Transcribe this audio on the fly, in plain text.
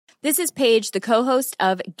This is Paige, the co-host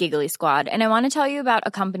of Giggly Squad, and I want to tell you about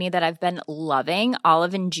a company that I've been loving,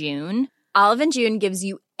 Olive & June. Olive & June gives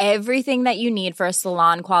you everything that you need for a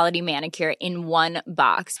salon-quality manicure in one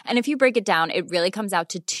box. And if you break it down, it really comes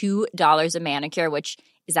out to $2 a manicure, which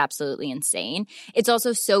is absolutely insane. It's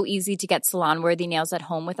also so easy to get salon-worthy nails at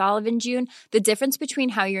home with Olive & June. The difference between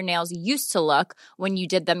how your nails used to look when you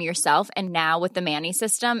did them yourself and now with the Mani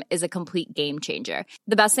system is a complete game changer.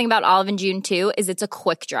 The best thing about Olive & June, too, is it's a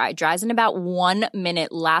quick dry. Dries in about 1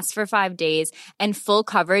 minute, lasts for 5 days, and full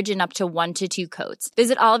coverage in up to 1 to 2 coats.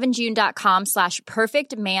 Visit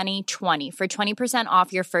oliveandjune.com/perfectmani20 for 20%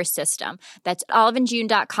 off your first system. That's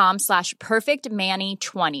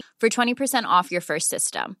oliveandjune.com/perfectmani20 for 20% off your first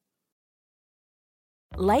system.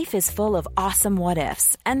 Life is full of awesome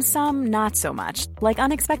what-ifs, and some not so much, like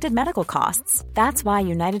unexpected medical costs. That's why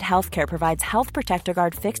United Healthcare provides Health Protector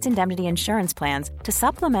Guard fixed indemnity insurance plans to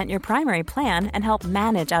supplement your primary plan and help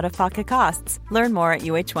manage out-of-pocket costs. Learn more at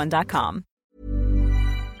uh1.com.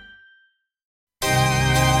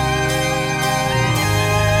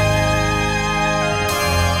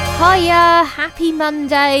 Hiya, happy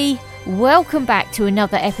Monday. Welcome back to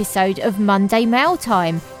another episode of Monday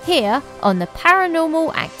MAILTIME here on the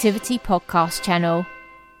Paranormal Activity Podcast channel.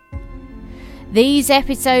 These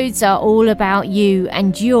episodes are all about you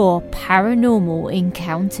and your paranormal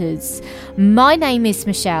encounters. My name is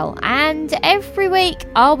Michelle, and every week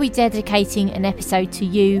I'll be dedicating an episode to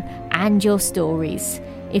you and your stories.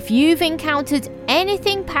 If you've encountered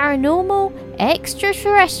anything paranormal,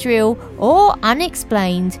 extraterrestrial, or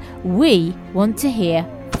unexplained, we want to hear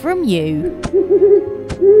from you.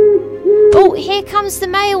 Oh, here comes the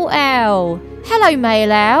mail owl. Hello,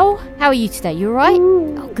 mail owl. How are you today? You alright?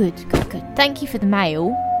 Oh, good. Thank you for the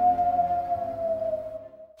mail.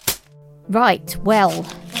 Right, well,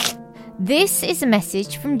 this is a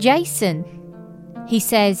message from Jason. He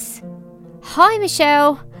says, "Hi,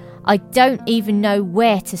 Michelle. I don't even know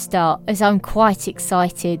where to start as I'm quite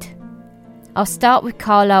excited. I'll start with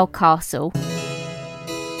Carlisle Castle.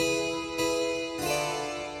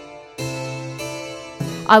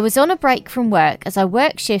 I was on a break from work as I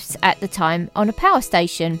worked shifts at the time on a power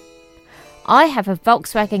station. I have a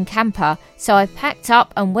Volkswagen camper, so I packed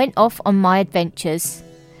up and went off on my adventures.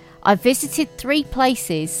 I visited 3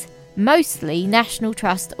 places, mostly National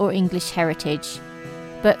Trust or English Heritage.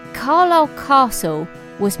 But Carlisle Castle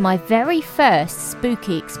was my very first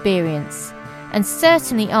spooky experience, and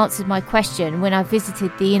certainly answered my question when I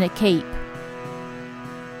visited the inner keep.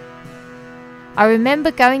 I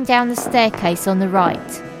remember going down the staircase on the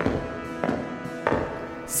right,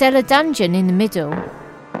 cellar dungeon in the middle.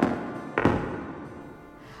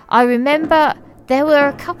 I remember there were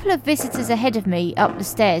a couple of visitors ahead of me up the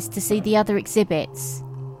stairs to see the other exhibits.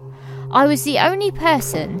 I was the only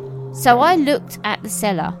person, so I looked at the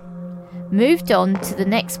cellar, moved on to the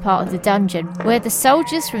next part of the dungeon where the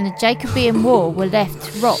soldiers from the Jacobean War were left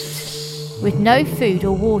to rot with no food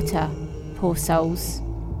or water, poor souls.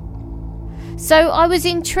 So I was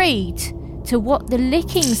intrigued to what the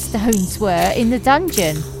licking stones were in the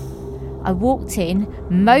dungeon. I walked in,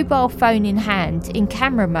 mobile phone in hand, in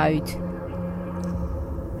camera mode.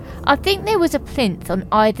 I think there was a plinth on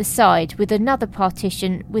either side with another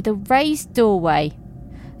partition with a raised doorway.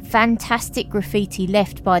 Fantastic graffiti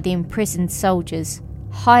left by the imprisoned soldiers,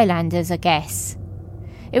 Highlanders I guess.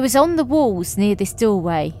 It was on the walls near this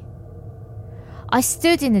doorway. I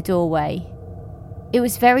stood in the doorway. It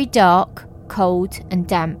was very dark, cold and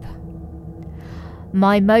damp.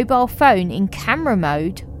 My mobile phone in camera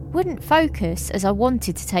mode wouldn't focus as I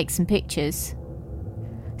wanted to take some pictures.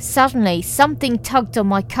 Suddenly something tugged on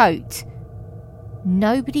my coat.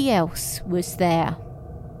 Nobody else was there.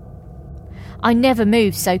 I never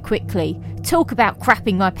moved so quickly. Talk about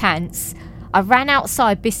crapping my pants. I ran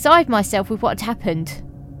outside beside myself with what had happened.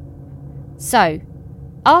 So,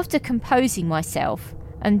 after composing myself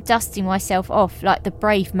and dusting myself off like the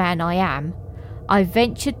brave man I am, I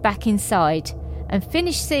ventured back inside and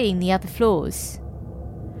finished seeing the other floors.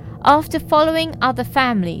 After following other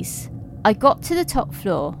families, I got to the top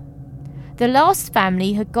floor. The last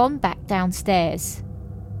family had gone back downstairs.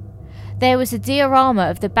 There was a diorama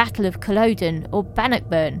of the Battle of Culloden or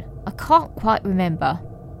Bannockburn, I can't quite remember.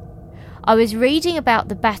 I was reading about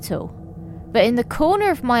the battle, but in the corner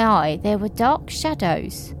of my eye there were dark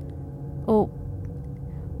shadows, or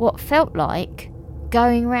what felt like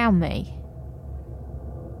going round me.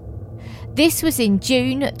 This was in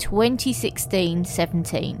June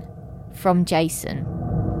 2016-17, from Jason.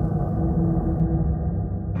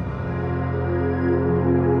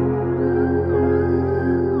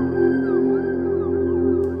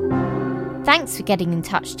 Thanks for getting in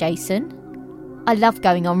touch, Jason. I love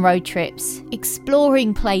going on road trips,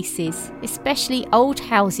 exploring places, especially old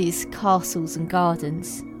houses, castles and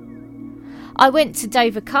gardens. I went to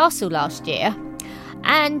Dover Castle last year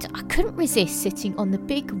and I couldn't resist sitting on the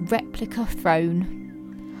big replica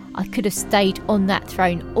throne. I could have stayed on that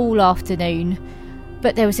throne all afternoon,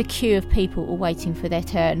 but there was a queue of people all waiting for their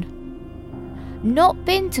turn. Not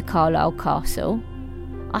been to Carlisle Castle,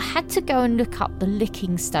 I had to go and look up the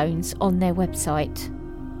licking stones on their website.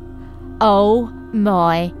 Oh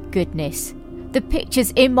my goodness. The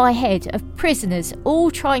pictures in my head of prisoners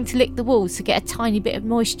all trying to lick the walls to get a tiny bit of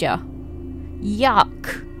moisture.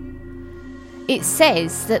 Yuck. It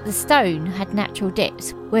says that the stone had natural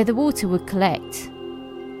depths where the water would collect.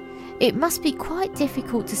 It must be quite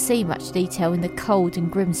difficult to see much detail in the cold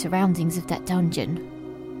and grim surroundings of that dungeon.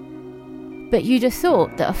 But you'd have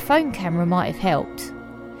thought that a phone camera might have helped.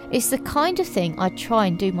 It's the kind of thing I'd try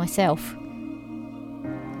and do myself.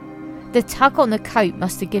 The tug on the coat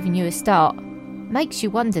must have given you a start. Makes you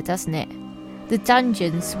wonder, doesn't it? The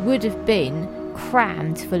dungeons would have been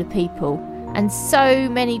crammed full of people, and so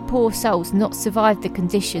many poor souls not survived the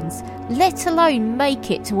conditions, let alone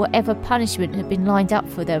make it to whatever punishment had been lined up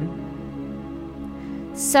for them.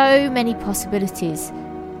 So many possibilities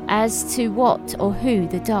as to what or who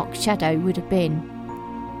the Dark Shadow would have been.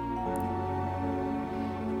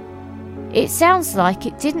 It sounds like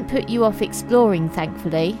it didn't put you off exploring,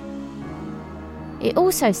 thankfully. It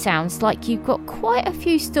also sounds like you've got quite a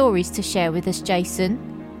few stories to share with us, Jason,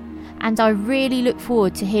 and I really look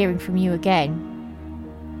forward to hearing from you again.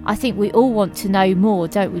 I think we all want to know more,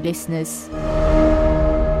 don't we, listeners?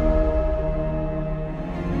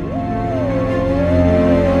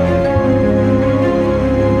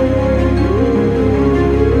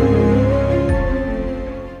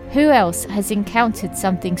 Who else has encountered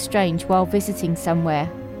something strange while visiting somewhere?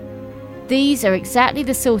 These are exactly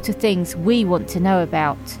the sort of things we want to know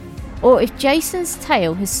about. Or if Jason's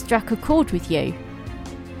tale has struck a chord with you.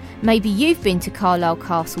 Maybe you've been to Carlisle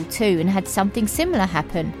Castle too and had something similar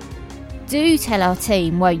happen. Do tell our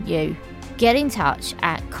team, won't you? Get in touch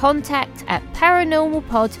at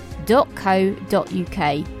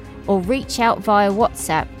contact@paranormalpod.co.uk or reach out via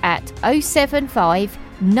WhatsApp at 075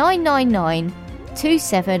 999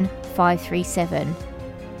 27537.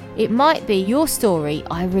 It might be your story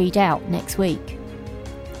I read out next week.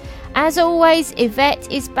 As always,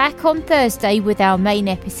 Yvette is back on Thursday with our main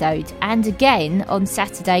episode and again on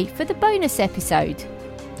Saturday for the bonus episode.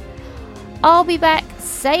 I'll be back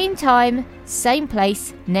same time, same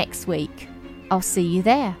place next week. I'll see you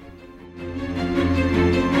there.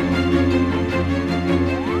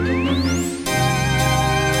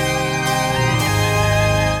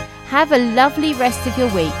 Have a lovely rest of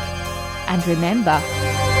your week, and remember,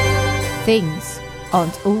 things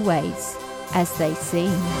aren't always as they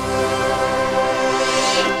seem.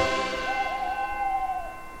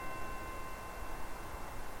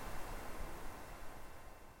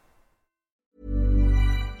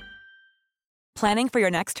 Planning for your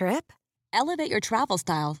next trip? Elevate your travel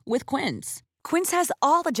style with Quince. Quince has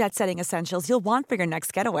all the jet-setting essentials you'll want for your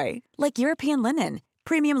next getaway, like European linen,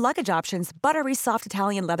 premium luggage options, buttery soft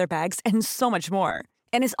Italian leather bags, and so much more.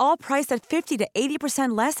 And is all priced at 50 to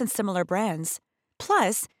 80% less than similar brands.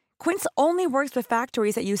 Plus, Quince only works with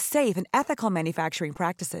factories that use safe and ethical manufacturing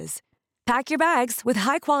practices. Pack your bags with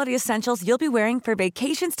high-quality essentials you'll be wearing for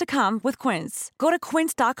vacations to come with Quince. Go to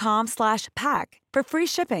quince.com/pack for free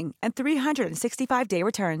shipping and 365-day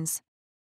returns.